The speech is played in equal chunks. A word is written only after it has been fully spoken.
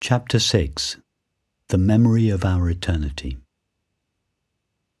Chapter 6. The Memory of Our Eternity.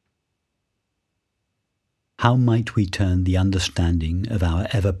 How might we turn the understanding of our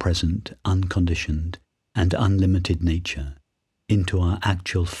ever-present, unconditioned, and unlimited nature into our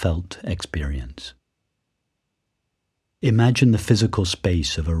actual felt experience? Imagine the physical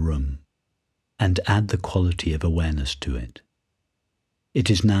space of a room and add the quality of awareness to it. It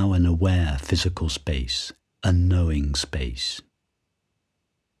is now an aware physical space, a knowing space.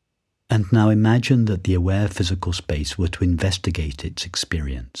 And now imagine that the aware physical space were to investigate its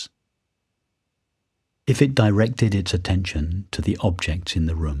experience. If it directed its attention to the objects in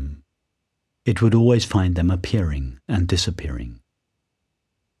the room, it would always find them appearing and disappearing.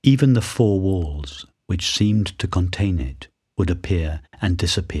 Even the four walls, which seemed to contain it, would appear and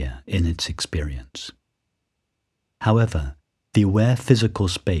disappear in its experience. However, the aware physical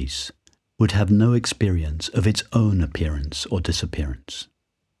space would have no experience of its own appearance or disappearance.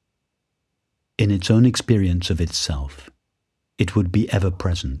 In its own experience of itself, it would be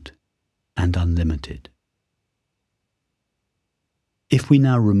ever-present and unlimited. If we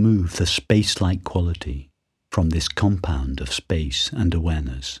now remove the space-like quality from this compound of space and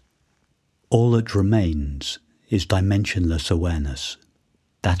awareness, all that remains is dimensionless awareness.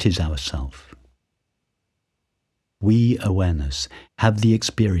 That is our self. We, awareness, have the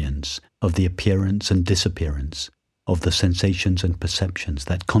experience of the appearance and disappearance of the sensations and perceptions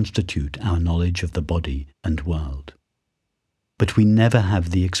that constitute our knowledge of the body and world. But we never have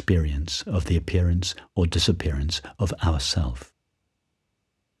the experience of the appearance or disappearance of ourself.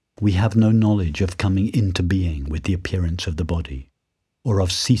 We have no knowledge of coming into being with the appearance of the body, or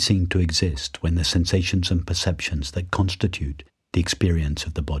of ceasing to exist when the sensations and perceptions that constitute the experience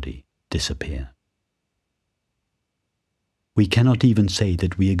of the body disappear. We cannot even say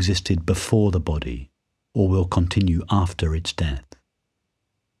that we existed before the body, or will continue after its death.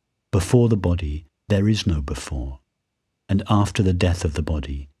 Before the body, there is no before, and after the death of the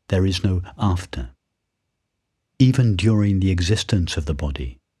body, there is no after. Even during the existence of the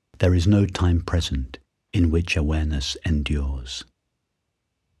body, there is no time present in which awareness endures.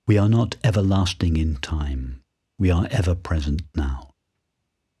 We are not everlasting in time. We are ever present now.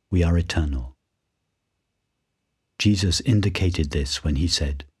 We are eternal. Jesus indicated this when he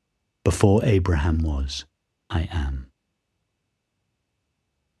said, "Before Abraham was, I am."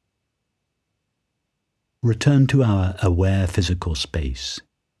 Return to our aware physical space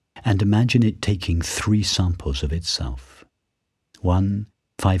and imagine it taking 3 samples of itself. 1,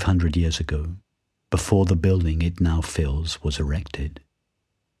 500 years ago, before the building it now fills was erected.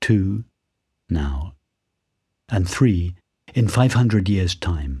 2, now. And 3, in 500 years'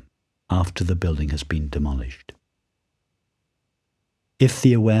 time, after the building has been demolished. If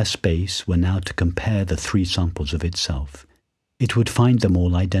the aware space were now to compare the 3 samples of itself, it would find them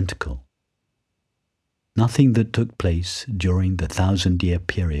all identical. Nothing that took place during the 1,000-year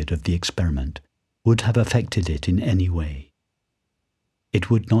period of the experiment would have affected it in any way. It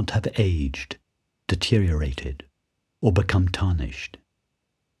would not have aged, deteriorated, or become tarnished.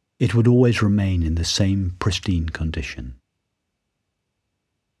 It would always remain in the same pristine condition.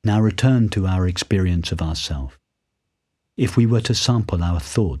 Now return to our experience of ourself. If we were to sample our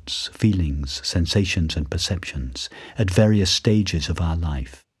thoughts, feelings, sensations, and perceptions at various stages of our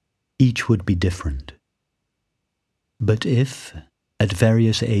life, each would be different. But if, at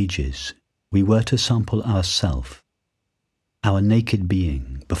various ages, we were to sample ourself, our naked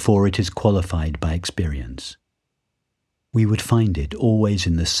being, before it is qualified by experience, we would find it always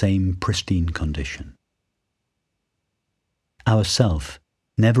in the same pristine condition. Our self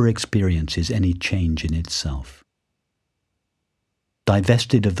never experiences any change in itself.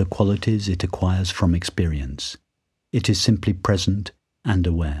 Divested of the qualities it acquires from experience, it is simply present and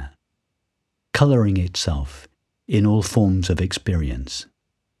aware, colouring itself in all forms of experience,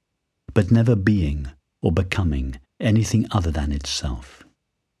 but never being or becoming anything other than itself.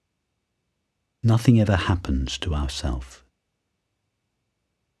 Nothing ever happens to ourself.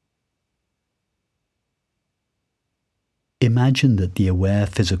 Imagine that the aware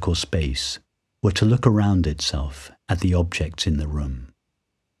physical space were to look around itself at the objects in the room.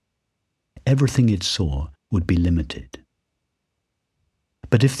 Everything it saw would be limited.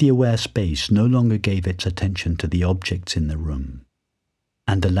 But if the aware space no longer gave its attention to the objects in the room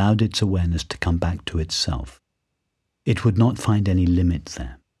and allowed its awareness to come back to itself, it would not find any limit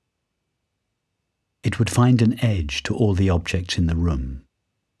there. It would find an edge to all the objects in the room,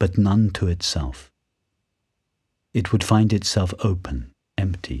 but none to itself. It would find itself open,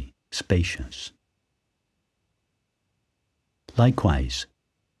 empty, spacious. Likewise,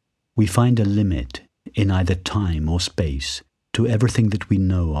 we find a limit in either time or space to everything that we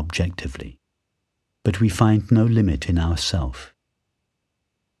know objectively, but we find no limit in ourself.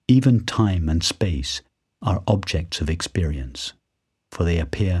 Even time and space are objects of experience, for they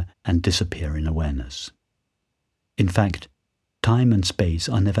appear and disappear in awareness. In fact, time and space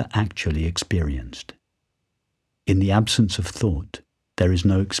are never actually experienced. In the absence of thought, there is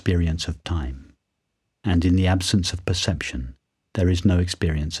no experience of time, and in the absence of perception, there is no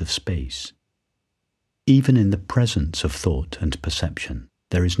experience of space. Even in the presence of thought and perception,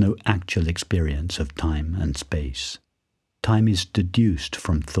 there is no actual experience of time and space. Time is deduced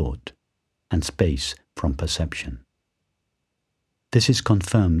from thought, and space from perception. This is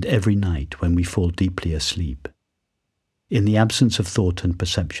confirmed every night when we fall deeply asleep. In the absence of thought and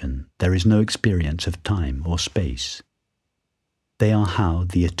perception, there is no experience of time or space. They are how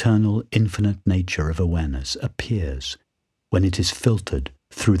the eternal, infinite nature of awareness appears when it is filtered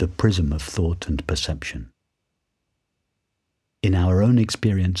through the prism of thought and perception. In our own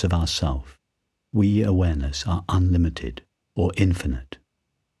experience of ourself, we, awareness, are unlimited or infinite.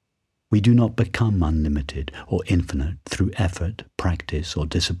 We do not become unlimited or infinite through effort, practice, or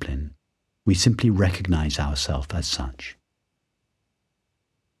discipline. We simply recognize ourselves as such.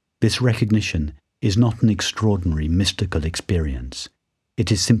 This recognition is not an extraordinary mystical experience.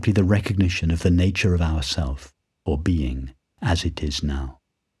 It is simply the recognition of the nature of ourself, or being, as it is now.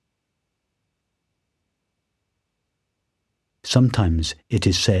 Sometimes it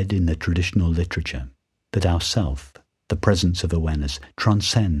is said in the traditional literature that our self, the presence of awareness,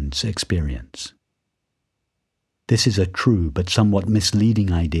 transcends experience. This is a true but somewhat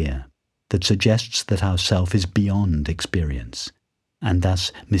misleading idea that suggests that our self is beyond experience, and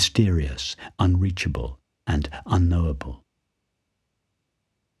thus mysterious, unreachable, and unknowable.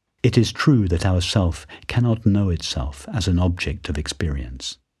 It is true that our self cannot know itself as an object of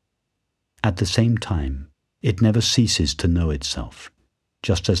experience. At the same time, it never ceases to know itself,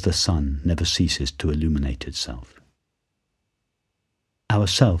 just as the sun never ceases to illuminate itself. Our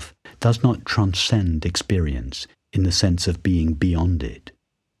self does not transcend experience in the sense of being beyond it.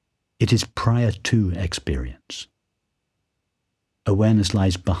 It is prior to experience. Awareness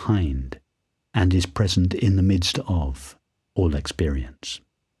lies behind and is present in the midst of all experience.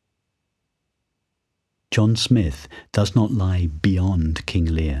 John Smith does not lie beyond King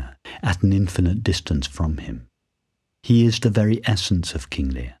Lear, at an infinite distance from him. He is the very essence of King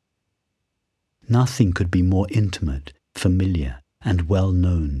Lear. Nothing could be more intimate, familiar, and well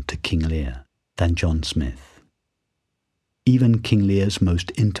known to King Lear than John Smith. Even King Lear's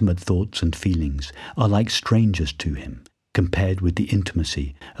most intimate thoughts and feelings are like strangers to him compared with the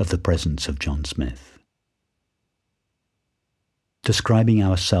intimacy of the presence of John Smith. Describing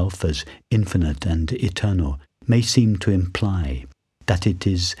ourself as infinite and eternal may seem to imply that it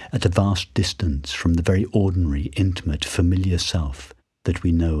is at a vast distance from the very ordinary, intimate, familiar self that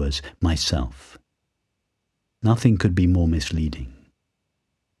we know as myself. Nothing could be more misleading.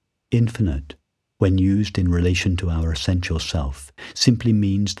 Infinite, when used in relation to our essential self, simply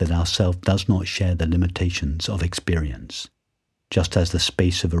means that our self does not share the limitations of experience, just as the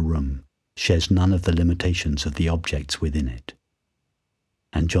space of a room shares none of the limitations of the objects within it.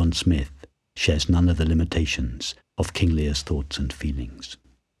 And John Smith shares none of the limitations of King Lear's thoughts and feelings.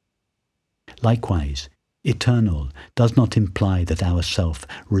 Likewise, eternal does not imply that our self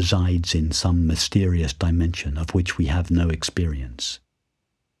resides in some mysterious dimension of which we have no experience.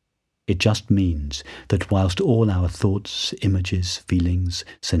 It just means that whilst all our thoughts, images, feelings,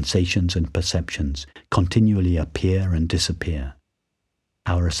 sensations and perceptions continually appear and disappear,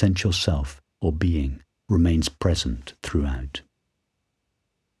 our essential self or being remains present throughout.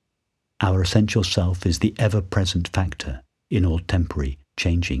 Our essential self is the ever-present factor in all temporary,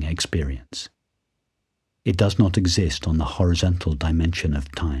 changing experience. It does not exist on the horizontal dimension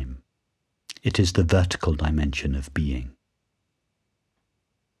of time. It is the vertical dimension of being.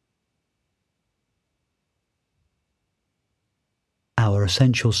 Our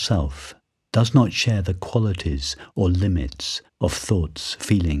essential self does not share the qualities or limits of thoughts,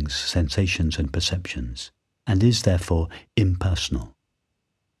 feelings, sensations, and perceptions, and is therefore impersonal.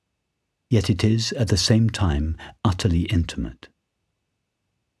 Yet it is at the same time utterly intimate.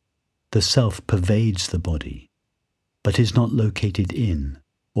 The self pervades the body, but is not located in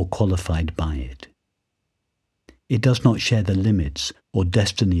or qualified by it. It does not share the limits or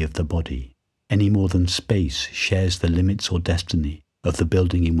destiny of the body, any more than space shares the limits or destiny of the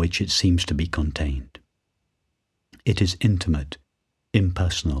building in which it seems to be contained. It is intimate,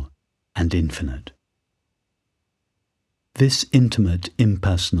 impersonal, and infinite. This intimate,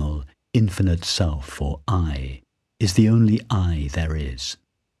 impersonal, infinite self, or I, is the only I there is.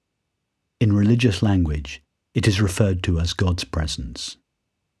 In religious language, It is referred to as God's presence.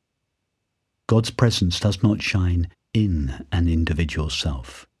 God's presence does not shine in an individual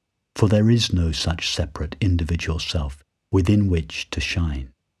self, for there is no such separate individual self within which to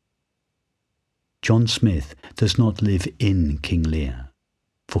shine. John Smith does not live in King Lear,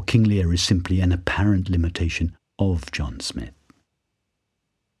 for King Lear is simply an apparent limitation of John Smith.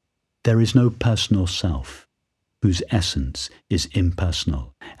 There is no personal self, whose essence is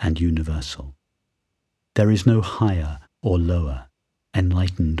impersonal and universal. There is no higher or lower,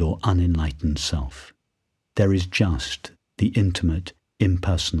 enlightened or unenlightened self. There is just the intimate,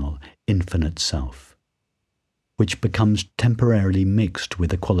 impersonal, infinite self, which becomes temporarily mixed with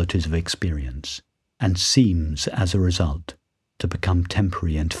the qualities of experience, and seems, as a result, to become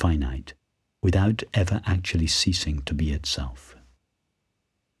temporary and finite, without ever actually ceasing to be itself.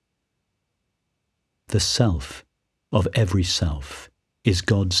 The self of every self is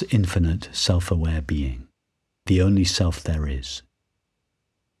God's infinite self-aware being, the only self there is.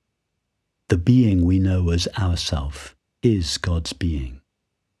 The being we know as ourself is God's being.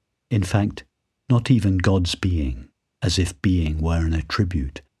 In fact, not even God's being, as if being were an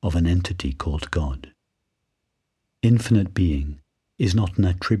attribute of an entity called God. Infinite being is not an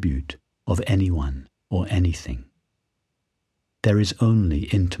attribute of anyone or anything. There is only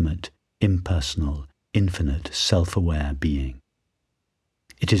intimate, impersonal, infinite, self-aware being.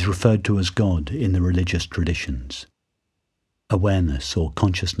 It is referred to as God in the religious traditions, awareness or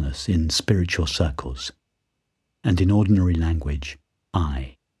consciousness in spiritual circles, and in ordinary language,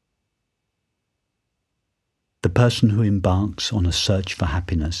 I. The person who embarks on a search for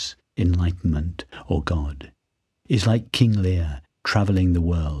happiness, enlightenment, or God is like King Lear travelling the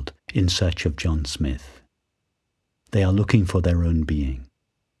world in search of John Smith. They are looking for their own being.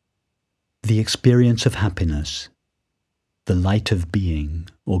 The experience of happiness, the light of being,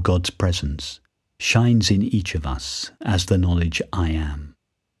 or God's presence, shines in each of us as the knowledge I am,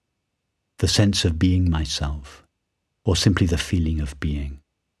 the sense of being myself, or simply the feeling of being.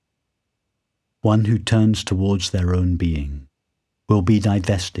 One who turns towards their own being will be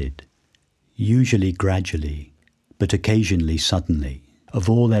divested, usually gradually, but occasionally suddenly, of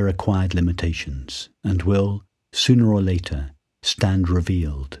all their acquired limitations, and will, sooner or later, stand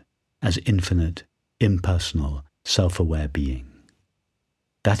revealed as infinite, impersonal, self-aware being.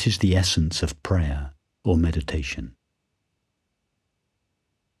 That is the essence of prayer or meditation.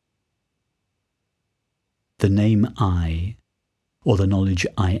 The name I, or the knowledge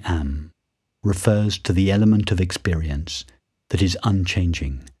I am, refers to the element of experience that is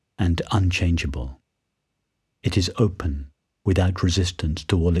unchanging and unchangeable. It is open, without resistance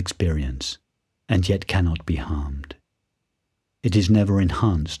to all experience, and yet cannot be harmed. It is never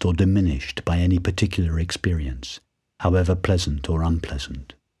enhanced or diminished by any particular experience, however pleasant or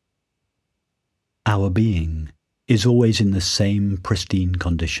unpleasant. Our being is always in the same pristine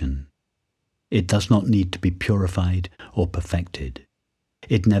condition. It does not need to be purified or perfected.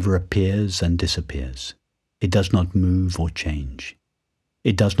 It never appears and disappears. It does not move or change.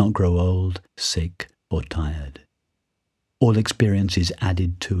 It does not grow old, sick, or tired. All experience is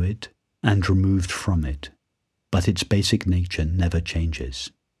added to it and removed from it, but its basic nature never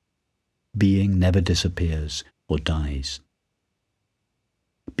changes. Being never disappears or dies.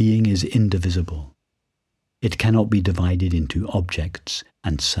 Being is indivisible. It cannot be divided into objects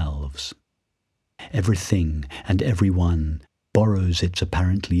and selves. Everything and everyone borrows its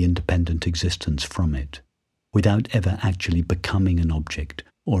apparently independent existence from it, without ever actually becoming an object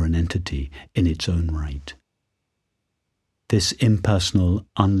or an entity in its own right. This impersonal,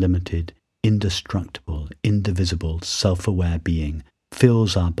 unlimited, indestructible, indivisible, self-aware being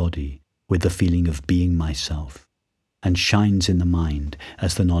fills our body with the feeling of being myself, and shines in the mind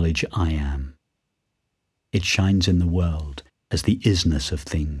as the knowledge I am. It shines in the world as the isness of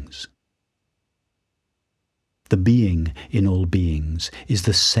things. The being in all beings is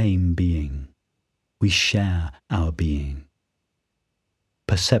the same being. We share our being.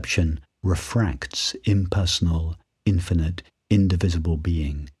 Perception refracts impersonal, infinite, indivisible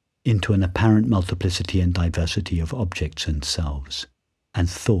being into an apparent multiplicity and diversity of objects and selves, and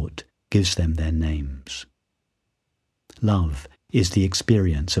thought gives them their names. Love is the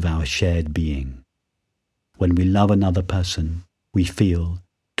experience of our shared being. When we love another person, we feel,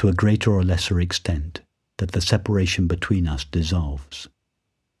 to a greater or lesser extent, that the separation between us dissolves.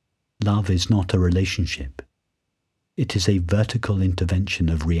 Love is not a relationship. It is a vertical intervention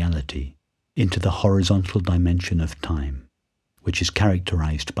of reality into the horizontal dimension of time, which is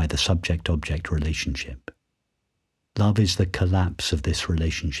characterized by the subject-object relationship. Love is the collapse of this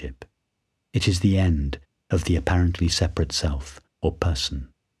relationship. It is the end of the apparently separate self or person.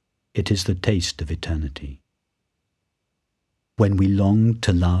 It is the taste of eternity. When we long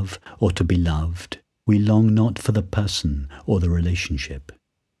to love or to be loved, we long not for the person or the relationship,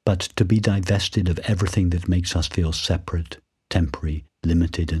 but to be divested of everything that makes us feel separate, temporary,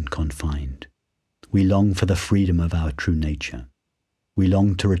 limited and confined. We long for the freedom of our true nature. We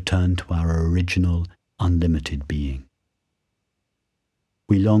long to return to our original, unlimited being.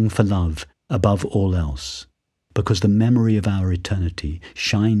 We long for love above all else, because the memory of our eternity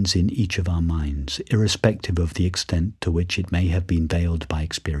shines in each of our minds, irrespective of the extent to which it may have been veiled by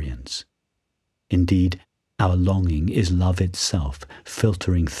experience. Indeed, our longing is love itself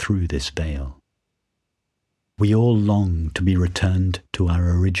filtering through this veil. We all long to be returned to our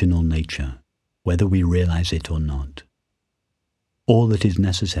original nature, whether we realize it or not. All that is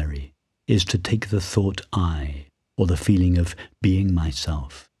necessary is to take the thought I, or the feeling of being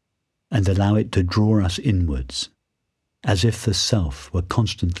myself, and allow it to draw us inwards, as if the self were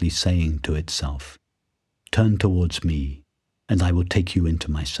constantly saying to itself, "Turn towards me, and I will take you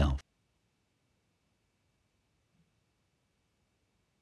into myself."